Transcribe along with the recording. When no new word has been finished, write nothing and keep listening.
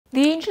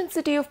The ancient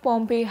city of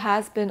Pompeii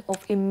has been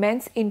of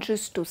immense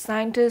interest to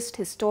scientists,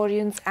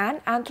 historians,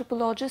 and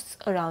anthropologists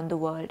around the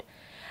world.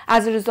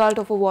 As a result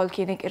of a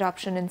volcanic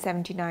eruption in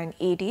 79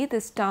 AD,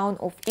 this town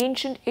of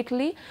ancient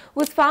Italy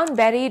was found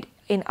buried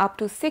in up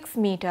to 6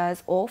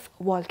 meters of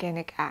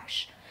volcanic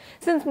ash.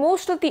 Since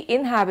most of the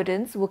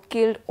inhabitants were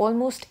killed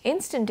almost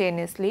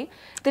instantaneously,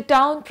 the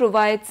town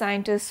provides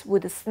scientists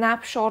with a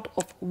snapshot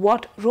of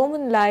what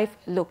Roman life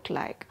looked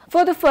like.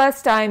 For the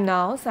first time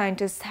now,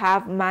 scientists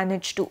have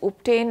managed to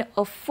obtain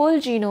a full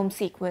genome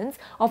sequence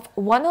of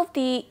one of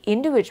the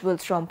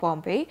individuals from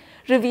Pompeii,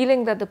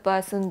 revealing that the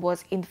person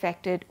was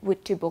infected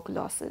with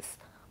tuberculosis.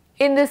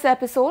 In this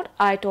episode,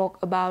 I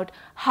talk about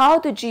how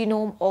the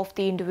genome of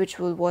the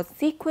individual was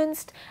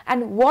sequenced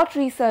and what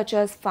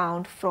researchers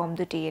found from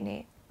the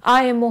DNA.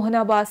 I am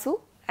Mohana Basu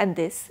and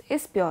this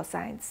is Pure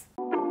Science.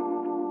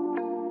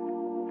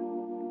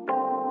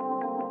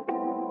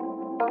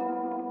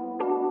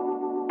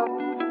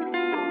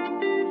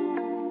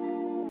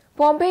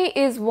 Pompeii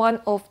is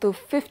one of the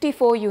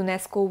 54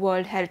 UNESCO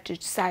World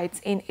Heritage Sites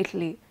in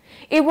Italy.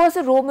 It was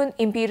a Roman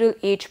imperial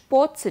age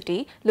port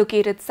city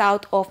located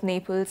south of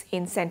Naples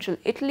in central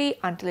Italy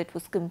until it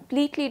was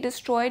completely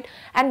destroyed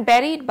and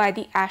buried by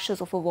the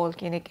ashes of a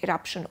volcanic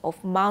eruption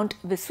of Mount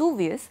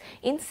Vesuvius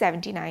in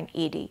 79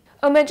 AD.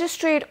 A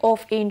magistrate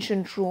of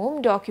ancient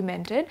Rome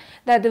documented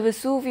that the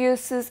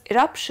Vesuvius's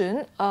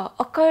eruption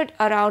occurred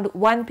around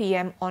 1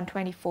 p.m. on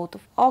 24th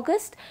of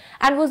August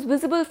and was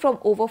visible from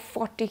over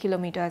 40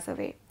 kilometers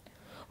away.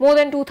 More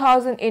than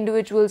 2,000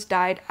 individuals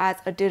died as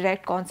a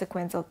direct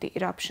consequence of the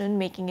eruption,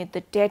 making it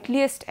the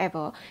deadliest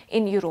ever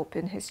in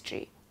European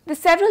history. The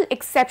several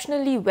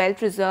exceptionally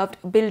well-preserved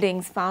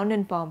buildings found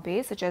in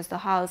Pompeii, such as the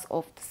House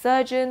of the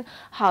Surgeon,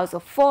 House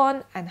of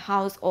Faun, and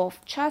House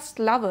of Just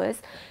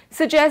Lovers,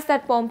 suggest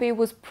that Pompeii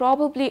was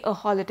probably a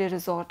holiday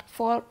resort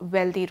for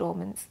wealthy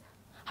Romans.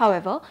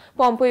 However,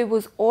 Pompeii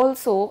was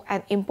also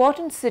an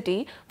important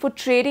city for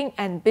trading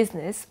and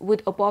business,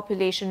 with a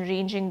population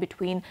ranging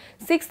between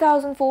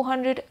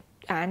 6,400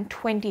 and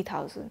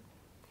 20,000.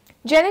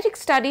 Genetic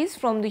studies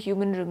from the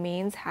human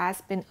remains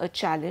has been a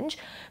challenge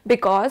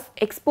because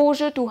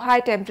exposure to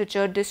high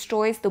temperature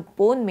destroys the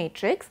bone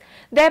matrix,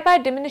 thereby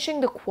diminishing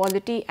the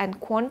quality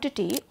and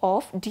quantity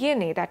of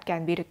DNA that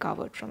can be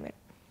recovered from it.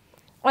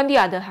 On the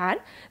other hand,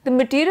 the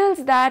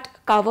materials that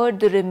covered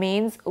the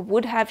remains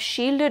would have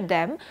shielded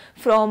them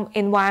from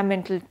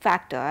environmental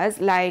factors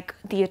like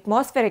the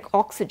atmospheric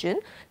oxygen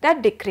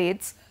that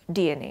degrades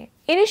DNA.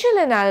 Initial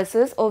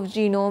analysis of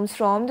genomes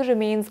from the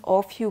remains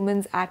of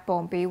humans at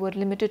Pompeii were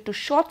limited to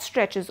short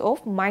stretches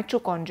of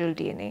mitochondrial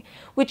DNA,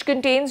 which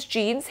contains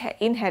genes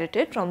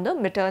inherited from the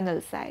maternal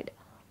side.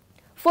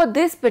 For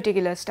this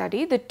particular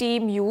study, the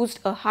team used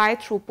a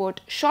high-throughput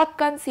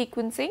shotgun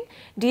sequencing,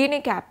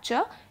 DNA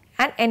capture,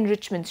 and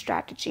enrichment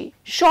strategy.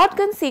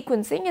 Shotgun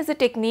sequencing is a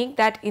technique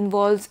that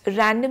involves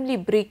randomly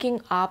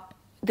breaking up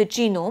the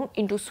genome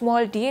into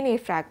small DNA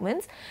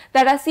fragments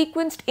that are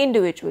sequenced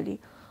individually.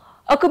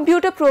 A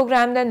computer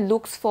program then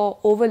looks for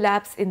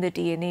overlaps in the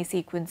DNA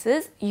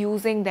sequences,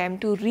 using them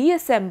to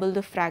reassemble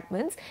the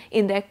fragments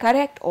in their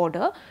correct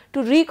order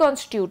to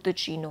reconstitute the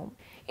genome.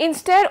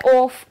 Instead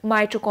of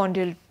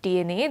mitochondrial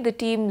DNA, the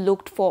team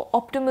looked for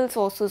optimal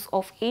sources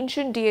of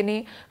ancient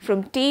DNA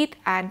from teeth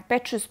and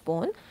petrous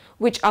bone,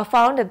 which are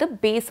found at the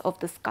base of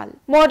the skull.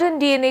 Modern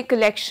DNA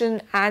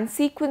collection and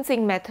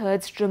sequencing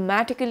methods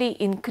dramatically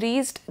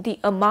increased the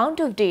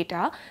amount of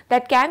data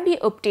that can be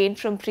obtained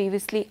from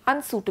previously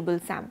unsuitable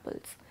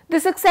samples. The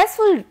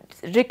successful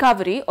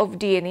recovery of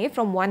DNA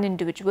from one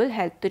individual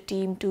helped the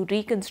team to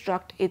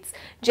reconstruct its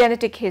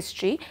genetic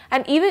history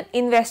and even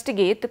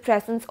investigate the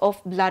presence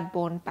of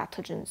blood-borne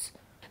pathogens.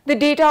 The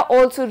data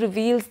also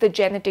reveals the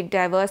genetic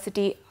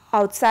diversity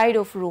outside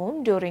of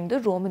Rome during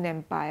the Roman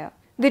Empire.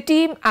 The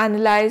team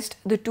analyzed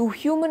the two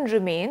human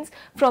remains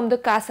from the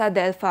Casa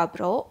del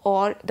Fabbro,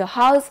 or the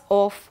House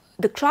of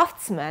the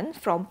Craftsman,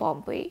 from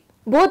Pompeii.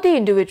 Both the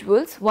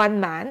individuals, one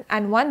man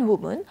and one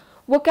woman,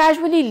 were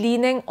casually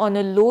leaning on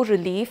a low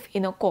relief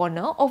in a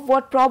corner of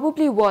what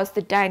probably was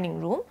the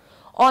dining room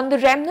on the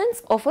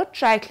remnants of a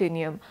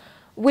triclinium,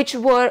 which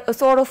were a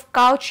sort of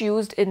couch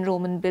used in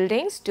Roman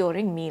buildings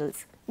during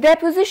meals. Their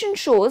position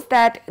shows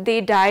that they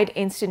died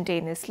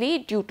instantaneously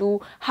due to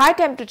high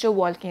temperature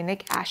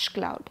volcanic ash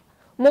cloud.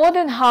 More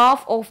than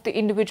half of the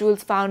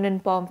individuals found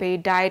in Pompeii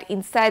died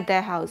inside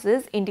their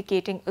houses,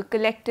 indicating a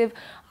collective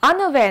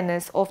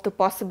unawareness of the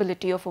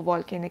possibility of a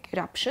volcanic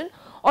eruption,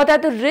 or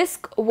that the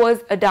risk was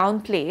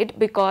downplayed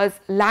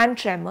because land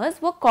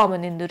tremors were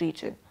common in the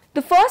region.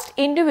 The first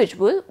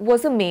individual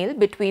was a male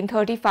between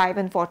 35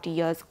 and 40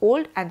 years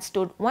old and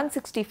stood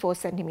 164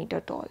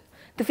 cm tall.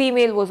 The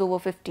female was over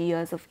 50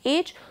 years of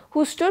age,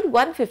 who stood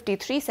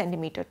 153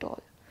 cm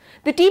tall.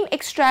 The team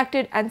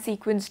extracted and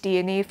sequenced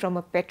DNA from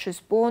a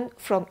petrous bone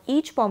from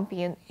each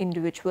Pompeian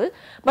individual,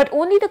 but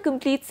only the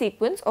complete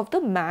sequence of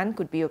the man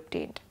could be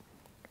obtained.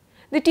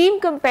 The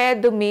team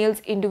compared the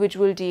male's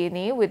individual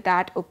DNA with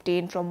that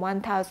obtained from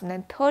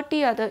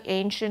 1030 other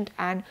ancient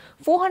and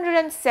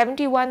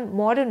 471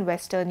 modern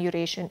Western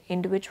Eurasian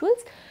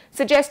individuals,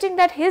 suggesting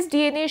that his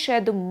DNA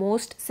shared the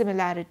most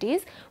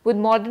similarities with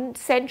modern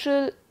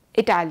Central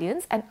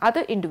Italians and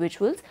other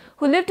individuals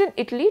who lived in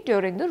Italy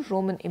during the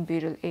Roman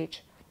imperial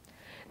age.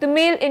 The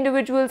male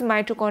individual's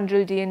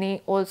mitochondrial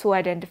DNA also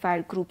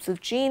identified groups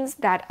of genes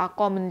that are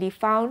commonly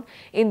found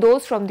in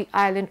those from the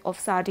island of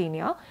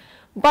Sardinia,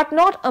 but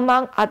not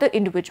among other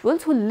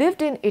individuals who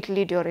lived in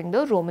Italy during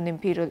the Roman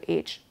imperial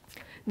age.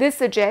 This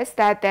suggests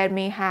that there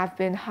may have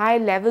been high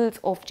levels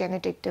of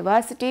genetic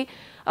diversity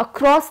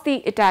across the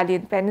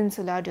Italian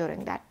peninsula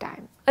during that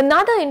time.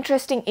 Another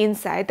interesting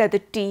insight that the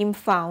team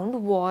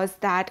found was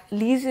that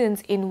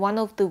lesions in one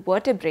of the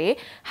vertebrae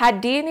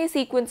had DNA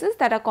sequences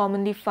that are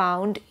commonly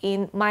found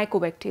in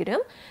Mycobacterium,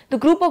 the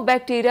group of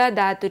bacteria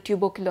that the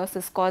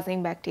tuberculosis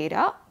causing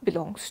bacteria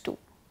belongs to.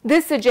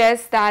 This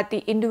suggests that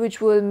the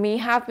individual may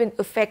have been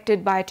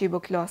affected by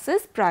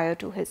tuberculosis prior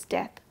to his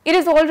death. It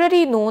is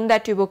already known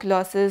that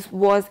tuberculosis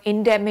was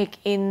endemic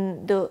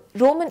in the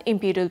Roman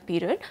imperial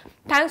period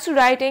thanks to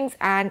writings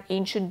and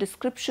ancient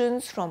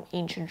descriptions from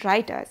ancient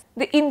writers.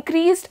 The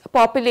increased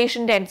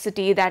population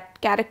density that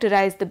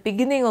characterized the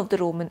beginning of the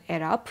Roman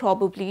era,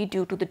 probably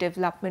due to the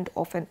development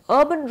of an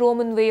urban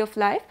Roman way of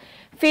life,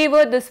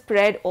 favored the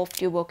spread of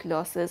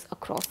tuberculosis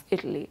across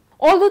Italy.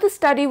 Although the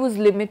study was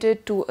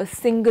limited to a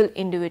single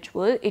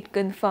individual, it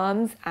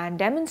confirms and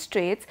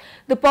demonstrates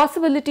the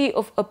possibility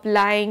of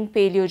applying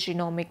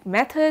paleogenomic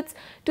methods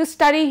to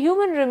study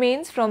human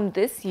remains from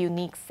this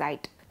unique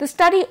site. The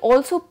study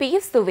also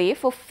paves the way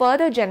for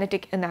further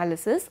genetic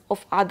analysis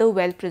of other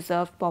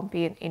well-preserved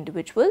Pompeian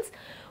individuals,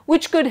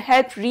 which could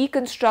help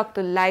reconstruct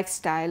the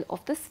lifestyle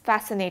of this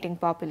fascinating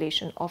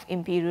population of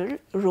Imperial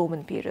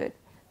Roman period.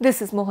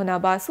 This is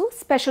Mohana Basu,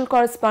 special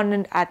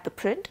correspondent at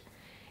ThePrint.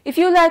 If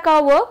you like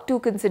our work, do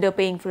consider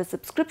paying for a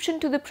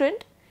subscription to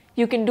ThePrint.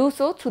 You can do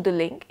so through the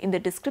link in the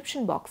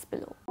description box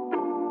below.